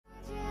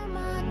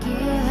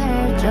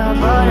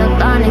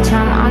잊어버렸다니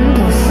참 안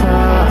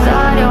됐어.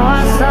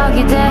 기다려왔어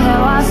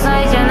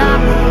기대해왔어 이제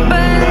나쁜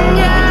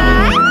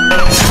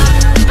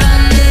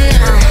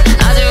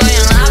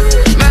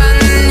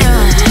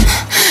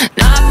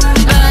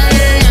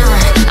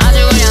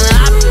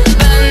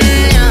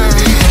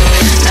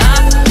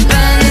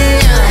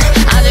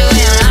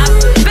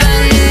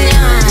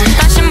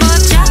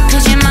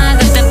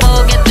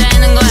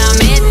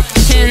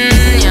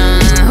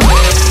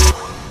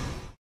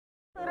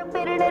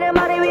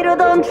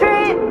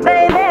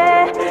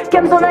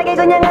겸손하게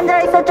그냥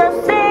앉아있어 just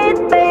sit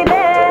baby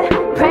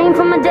praying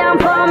for my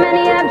downfall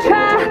Maniac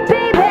trap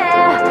baby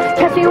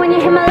catch me when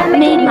you hit my limit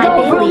made my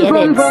daily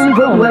edits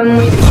when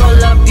we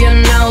pull up you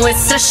know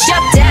it's a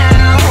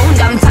shutdown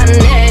간판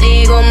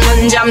내리고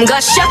문 잠가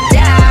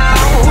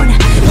shutdown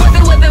whip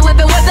it whip it whip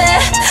it whip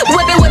it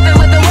whip it whip it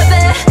whip it whip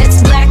it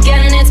it's black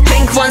and it's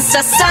pink once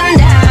the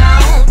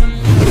sundown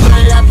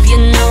pull up you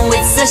know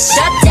it's a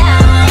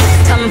shutdown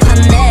간판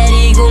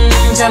내리고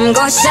문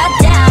잠가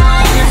shutdown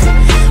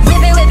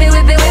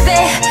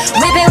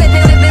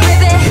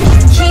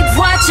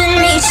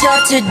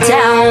shut it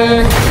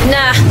down.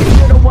 Nah,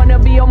 you don't wanna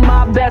be on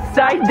my best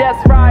side. That's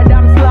right,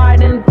 I'm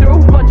sliding through.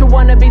 Bunch of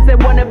wannabes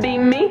that wanna be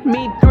me.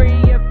 Me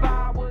three if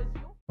I was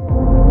you.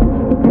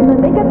 I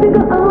think I took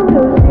a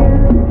over here.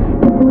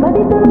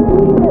 Somebody told me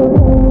to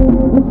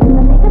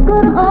I think I'm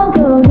gonna all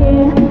go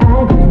here.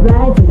 I just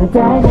ride till I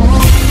die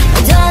now.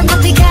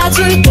 전부터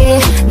가줄게.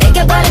 내가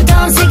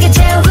바랬던 세계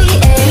제일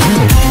위에.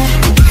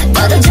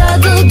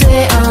 떨어져도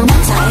돼.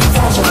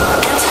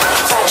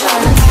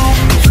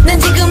 난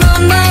지금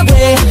on my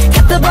way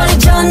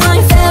갚아버리죠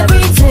너의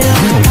fairy tale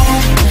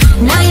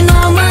Now you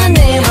know my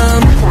name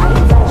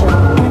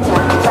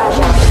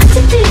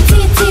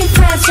Anti-T-T-T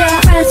fragile,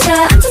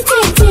 fragile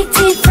Anti-T-T-T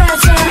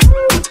fragile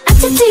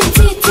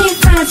Anti-T-T-T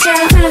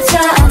fragile,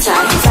 fragile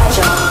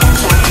Anti-fragile,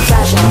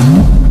 anti-fragile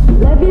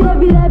Levy,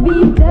 levy, levy,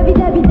 levy,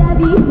 levy,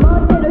 levy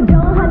멋대로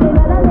정하게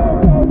말하네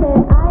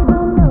I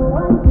don't know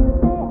what to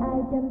say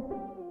I can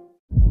say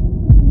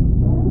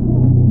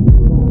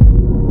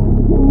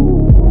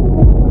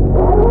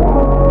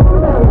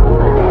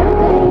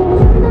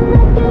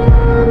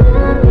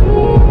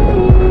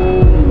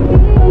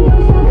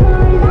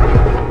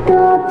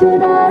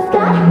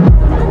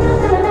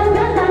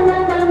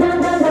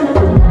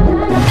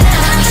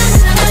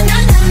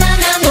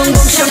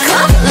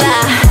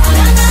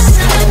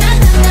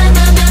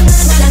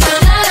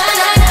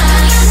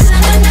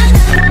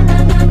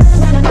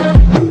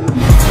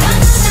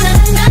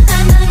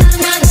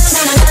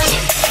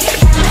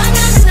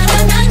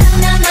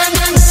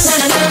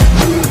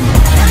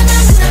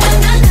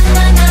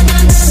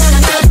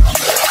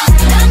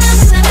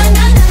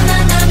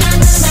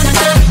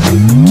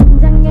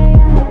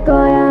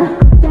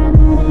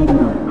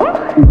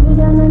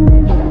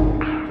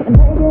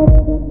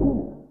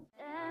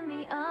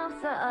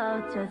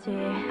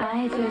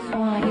I just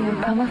want you,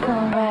 call my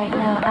phone right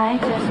now. I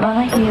just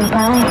wanna hear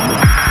mine.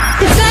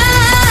 'Cause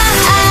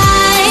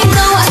I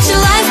know what you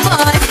like,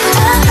 boy.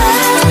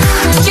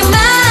 You're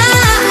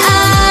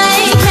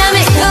mine, can't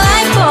make you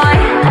like, boy.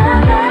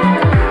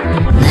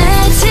 내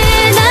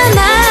지난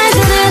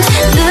날들은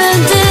눈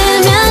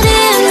뜨면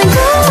있는 거.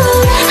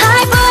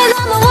 Hi boy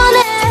너무 원해.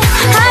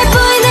 Hi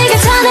boy 내가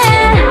전해.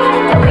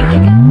 And we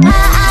can go.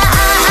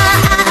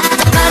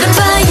 마른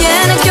바위에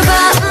느껴봐.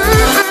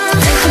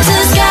 To the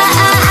sky.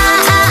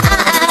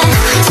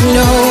 You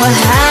know a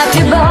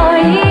happy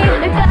boy.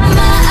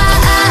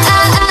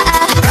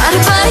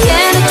 Right by the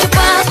end of your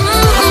body,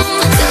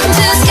 to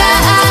the sky.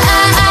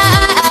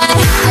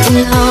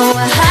 You know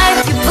a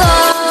happy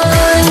boy.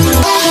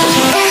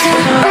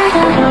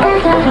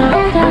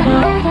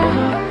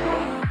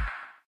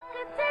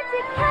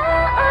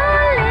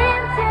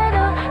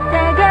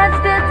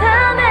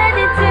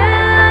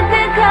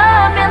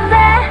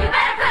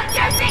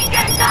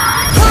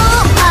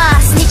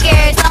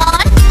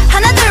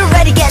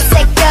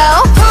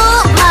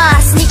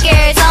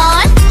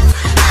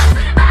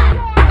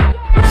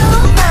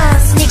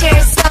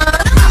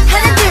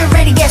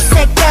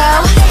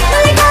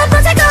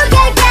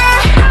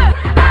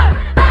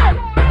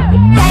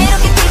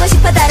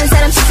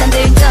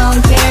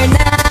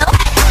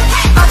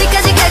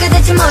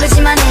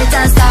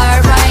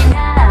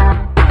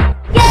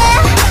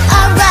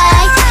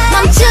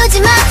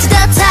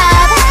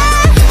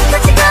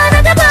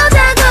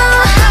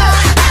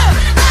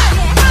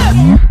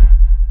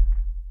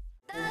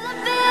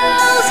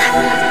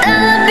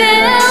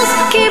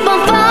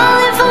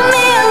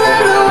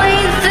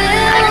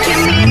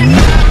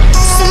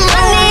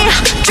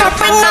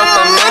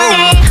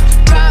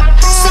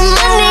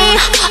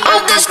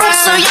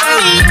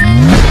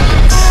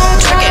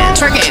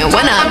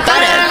 When I buy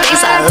the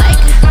things I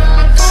like,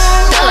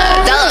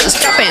 dollars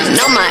dropping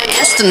on my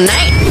ass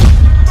tonight.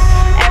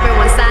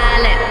 Everyone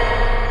silent,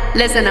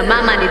 listen to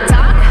my money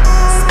talk.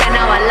 Spend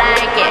how I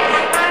like it.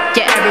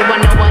 Yeah,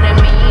 everyone know what I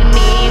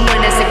mean.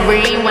 When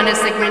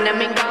it's a green, I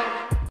mean go.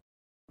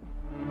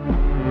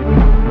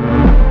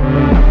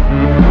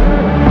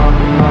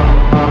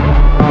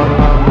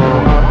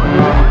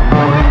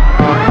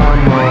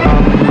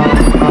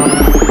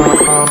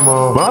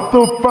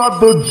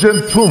 Father,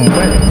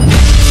 gentleman.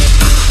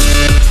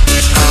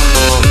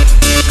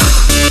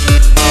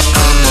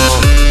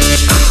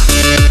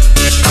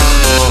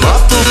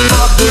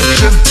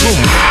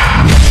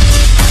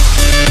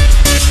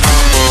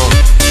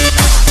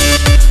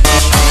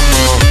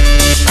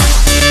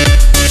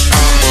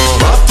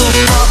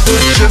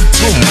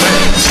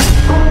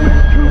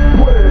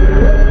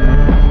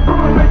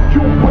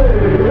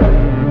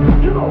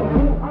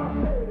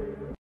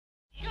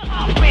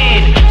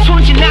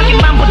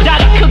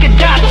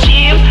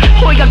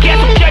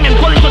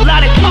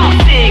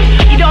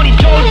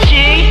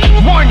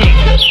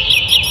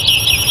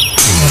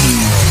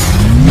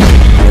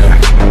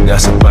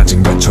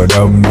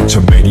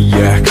 미쳐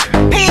Maniac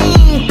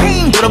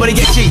핑핑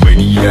돌아버리겠지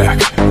Maniac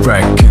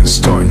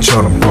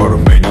Frankenstein처럼 걸어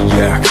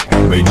Maniac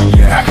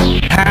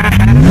Maniac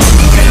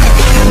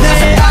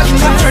나의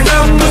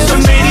아줌마처럼 무슨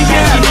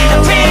Maniac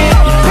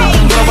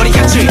핑핑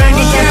돌아버리겠지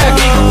Maniac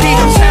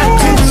비금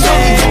같은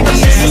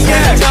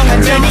Maniac 정한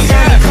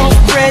Maniac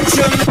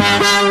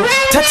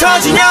다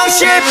터진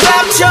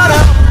영실밥처럼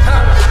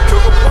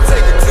교급법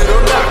세계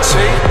드러났지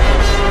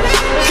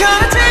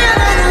가지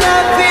않은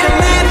나 비를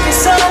믿기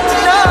쏟아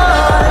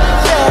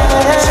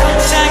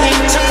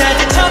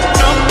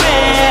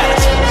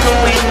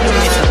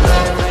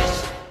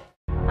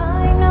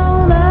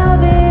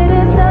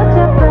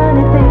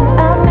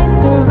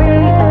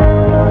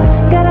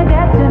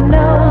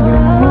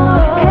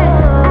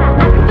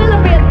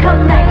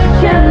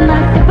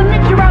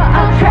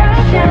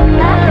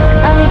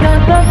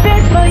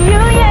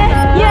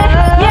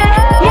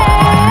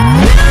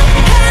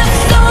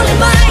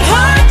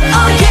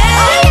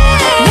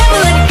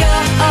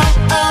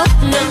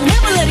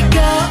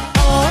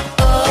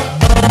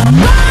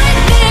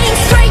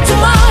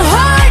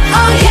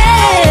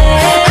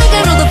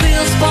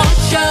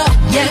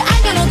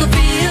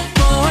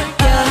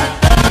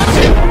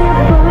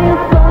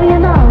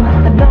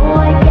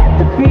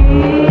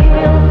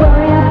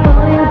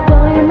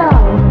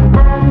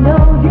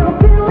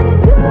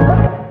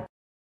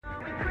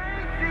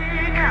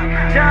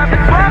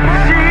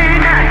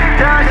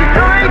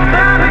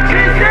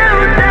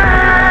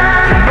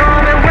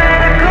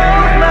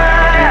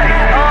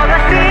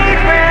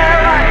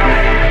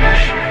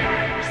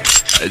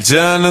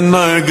알잖아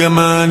널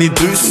가만히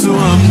둘 수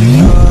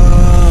없는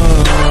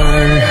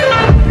걸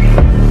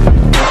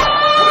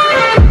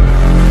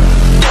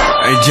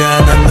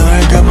알잖아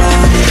널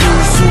가만히 둘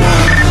수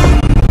없는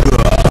걸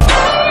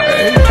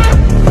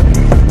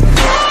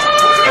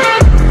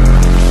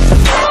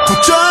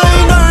도저히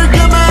널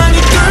가만히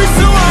둘 수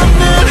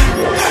없는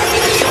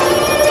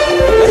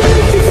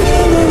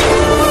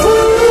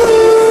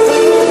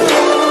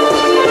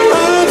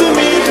어둠이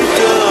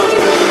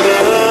두껍다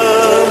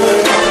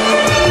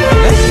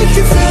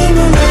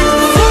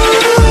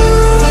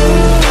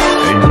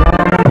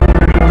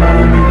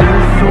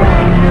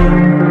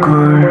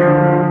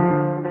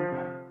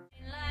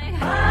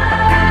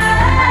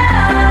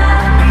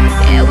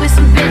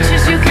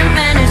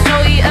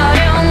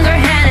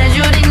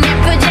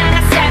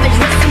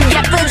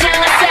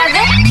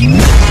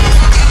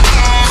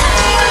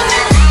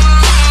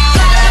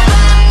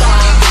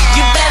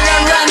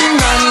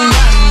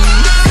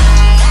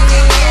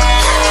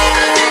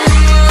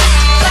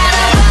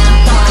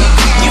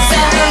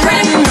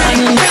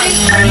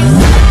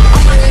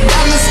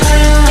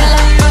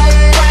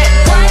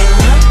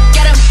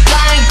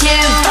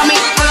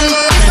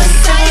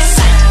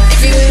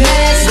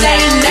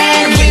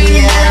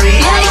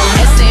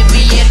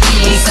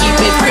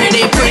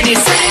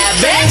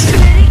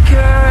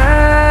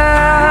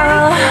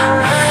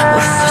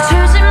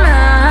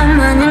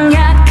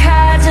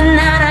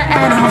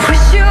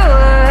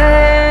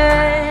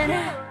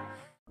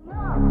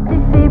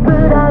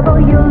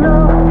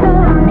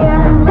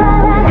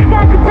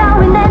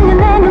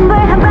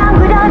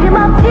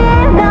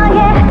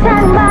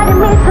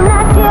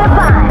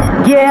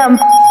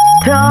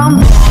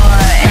Jumbo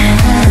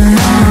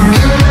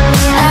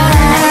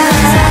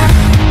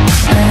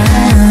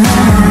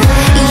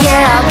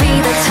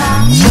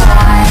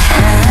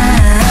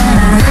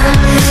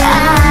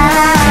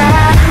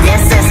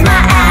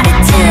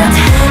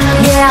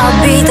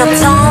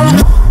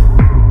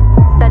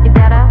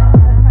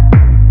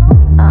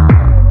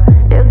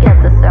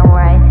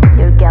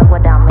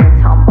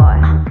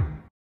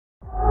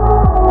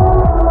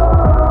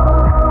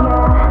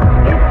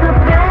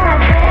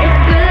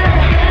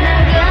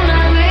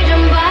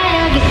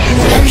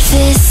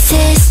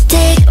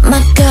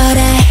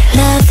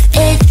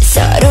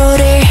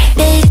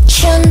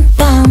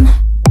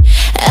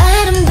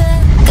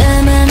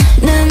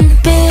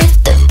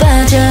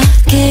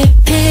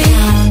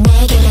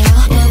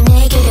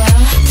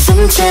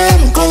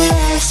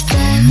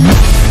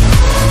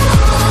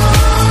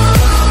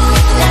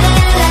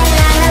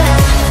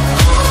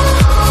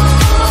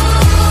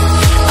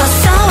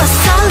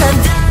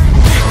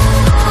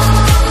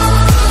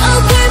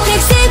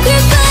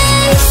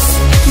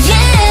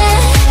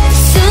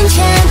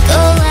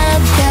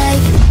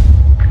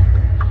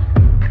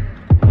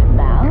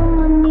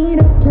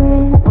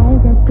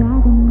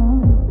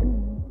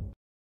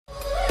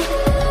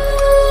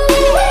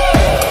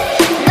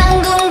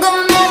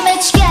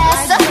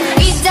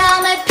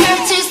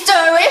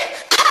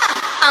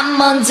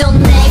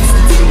next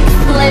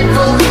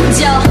level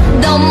저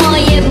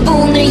너머의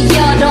문을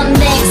열어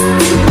next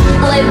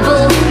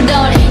level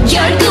널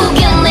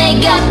결국엔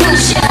내가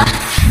부셔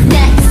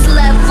next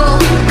level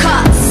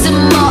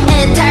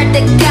코스모에 달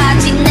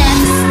때까지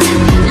next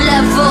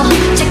level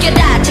check it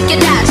out check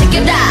it out check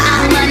it out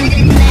I'm on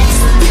the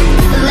next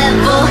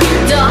level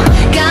더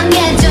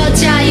강해져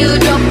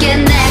자유롭게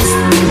next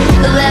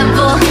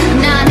level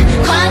난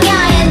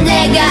광야의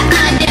내가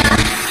아냐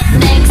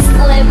next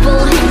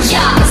level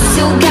yeah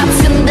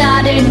수갑은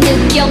나를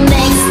느껴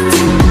next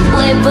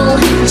level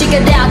check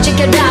it out check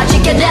it out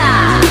check it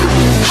out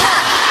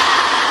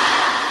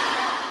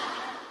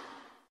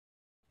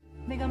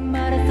내가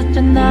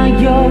말했었잖아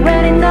you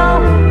already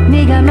know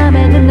네가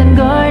맘에 드는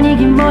걸 네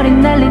긴 머리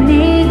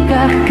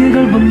날리니까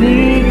그걸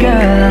보니까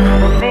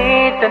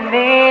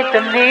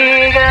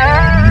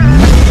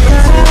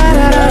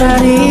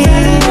따라라라리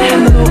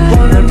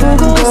널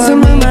보고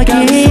웃음 음악이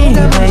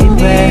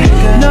baby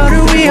너를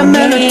위한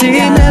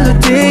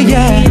멜로디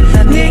yeah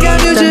네가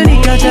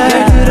늦으니까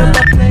잘 들어봐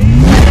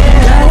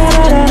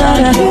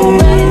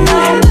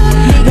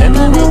널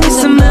보고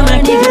웃음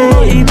음악이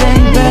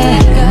baby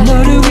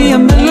너를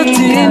위한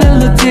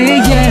멜로디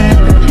yeah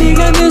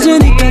네가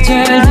늦으니까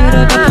잘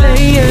들어봐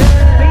player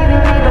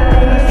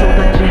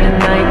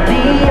쏟아지는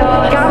아이디어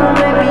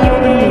감동의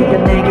비오는 네가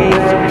내게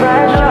있어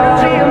pressure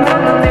지금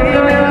당장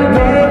내가면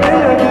네가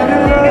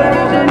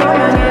늦은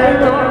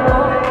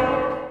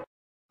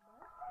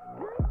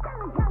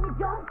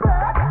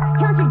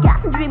현실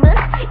같은 dream은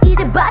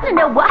이제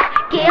빠져나와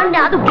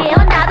깨어나도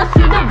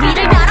수면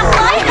위를 날아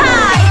fly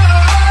high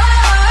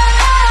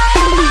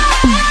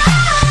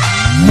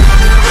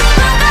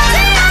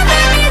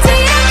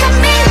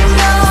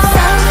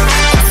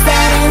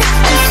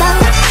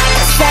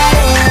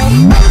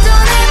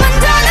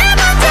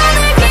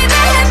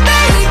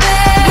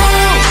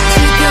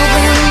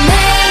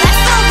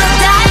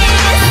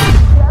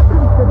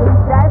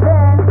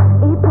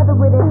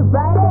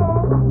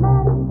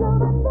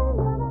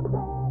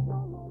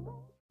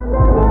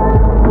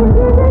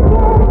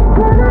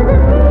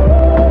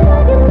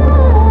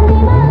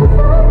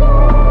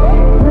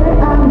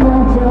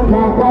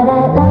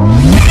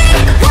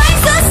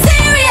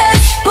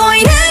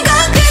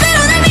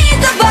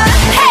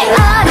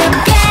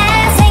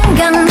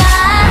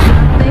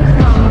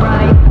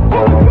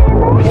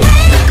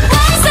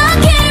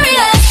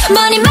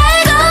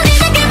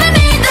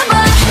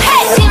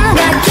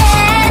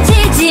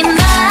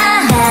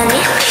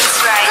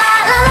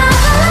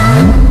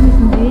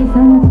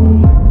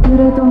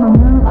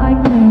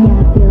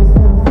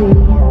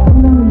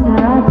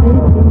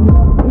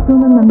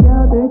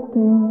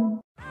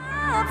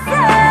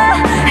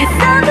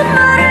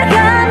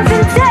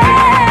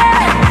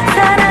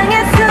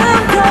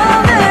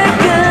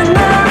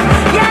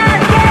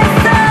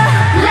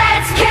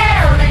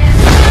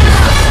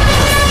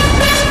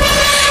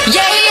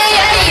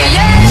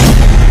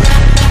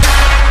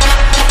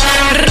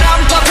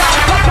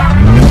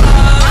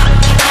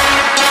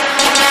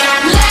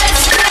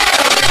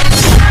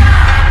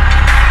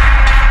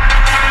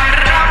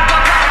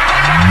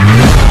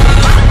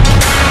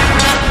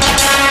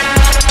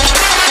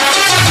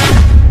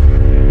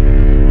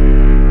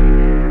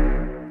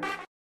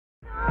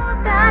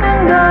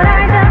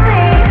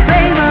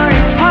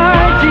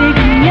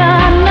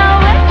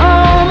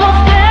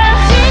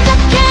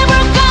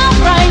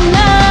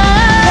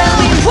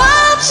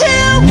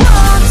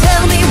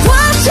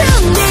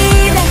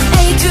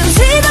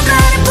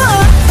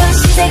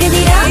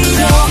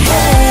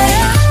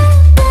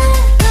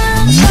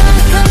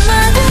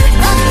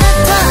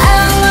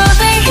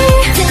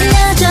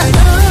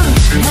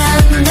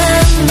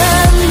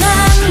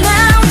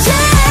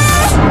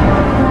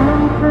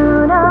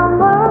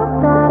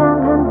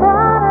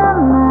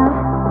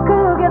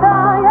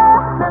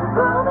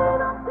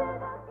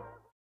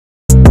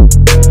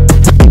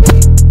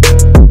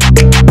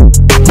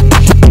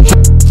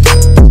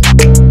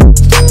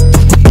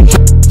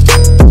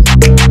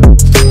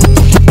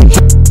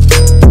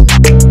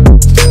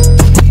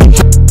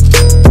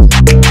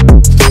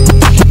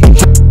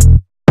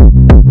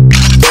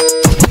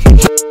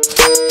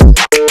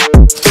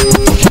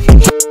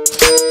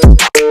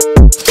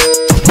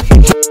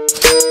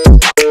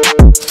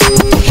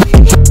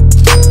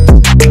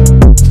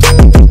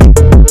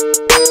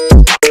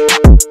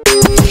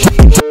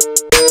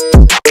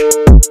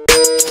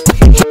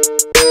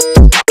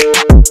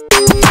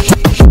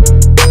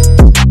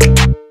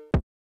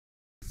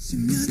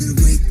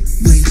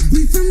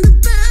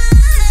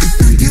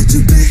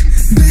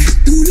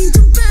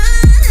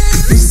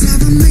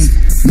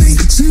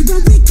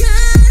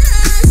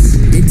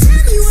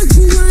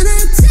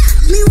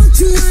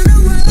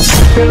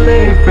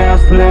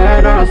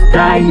Let us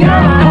die young.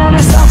 On a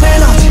soft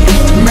energy,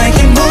 make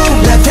it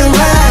move left and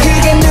right.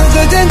 그게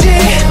누구든지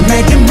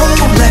make it move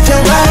left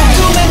and right.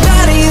 꿈의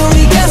발이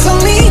우리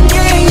가솔린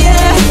yeah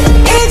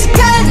yeah. It's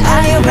good,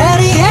 are you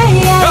ready yeah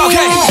yeah.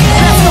 Okay,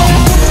 let's go.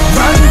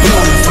 Run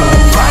beautiful,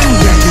 run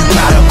yeah you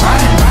gotta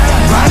run.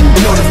 Run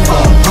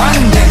beautiful, run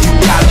yeah you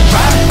gotta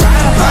run.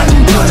 Run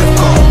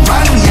beautiful,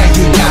 run yeah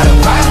you gotta run.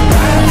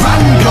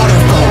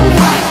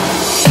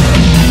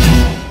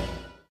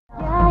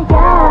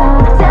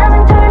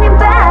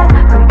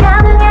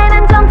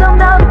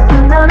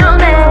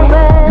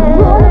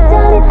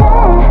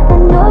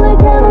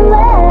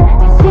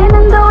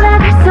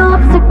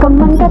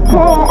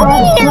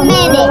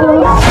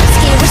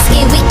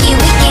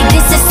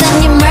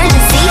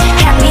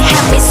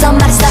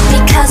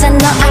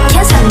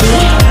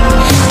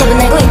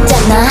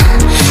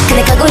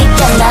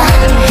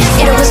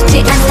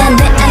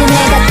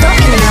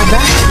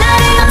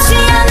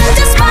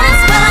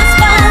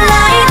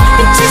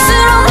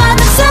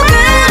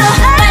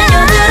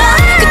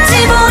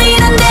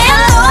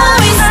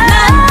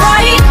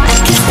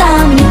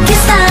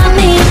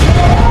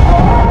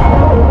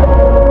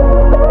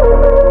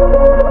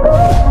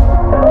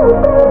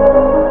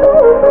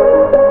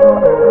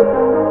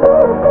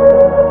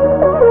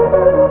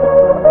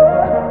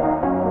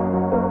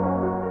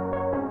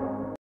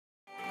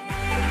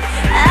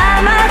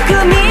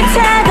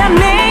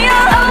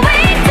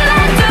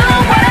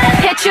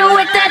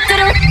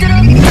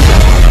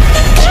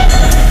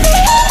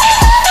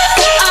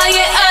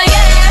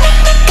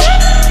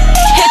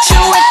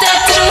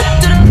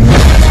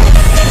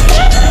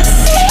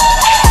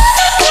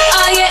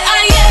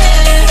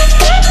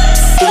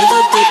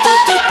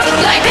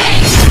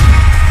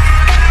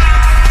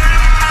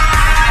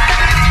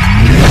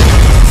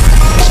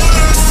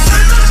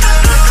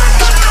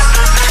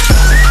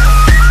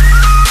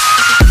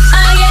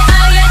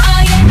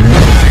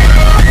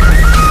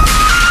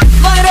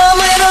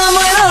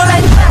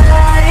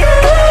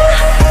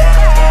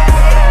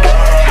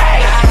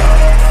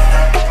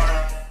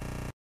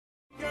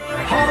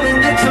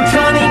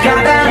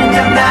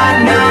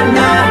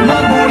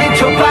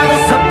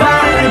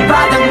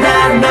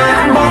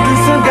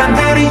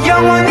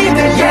 영원히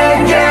돼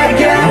yeah yeah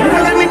yeah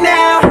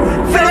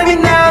Feeling me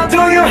now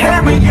do you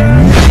hear me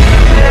yeah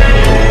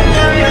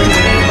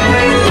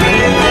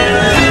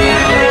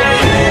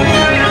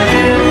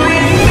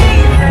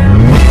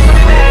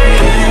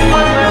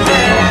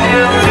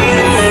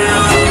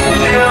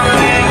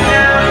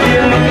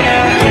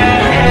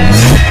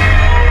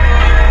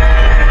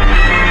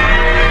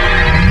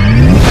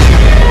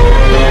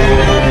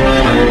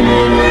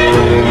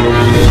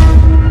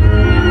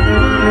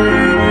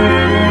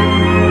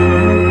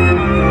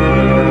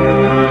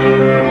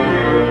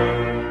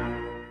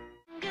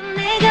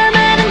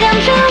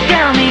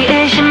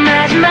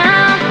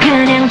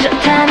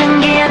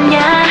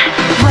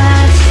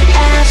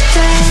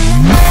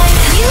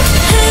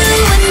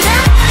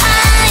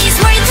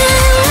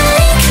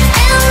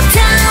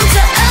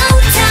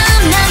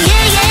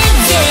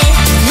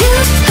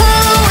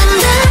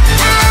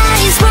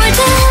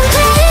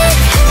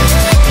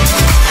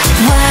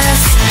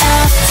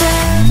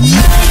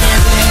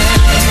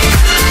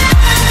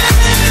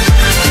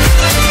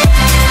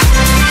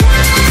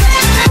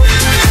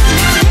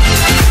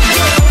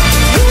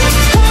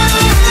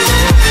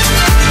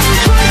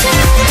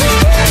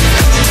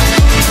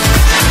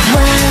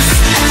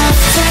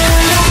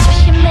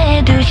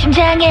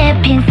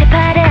심장에 핀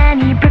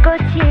새파란이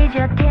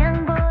불꽃이죠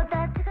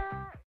태양보다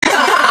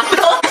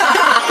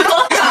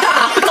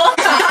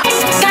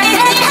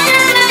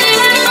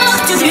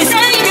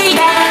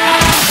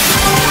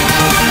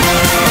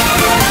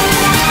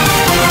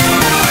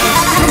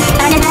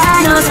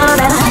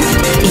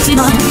いつ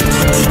も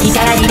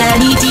光が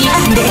道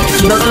案で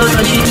希望と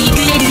勇気く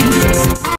れる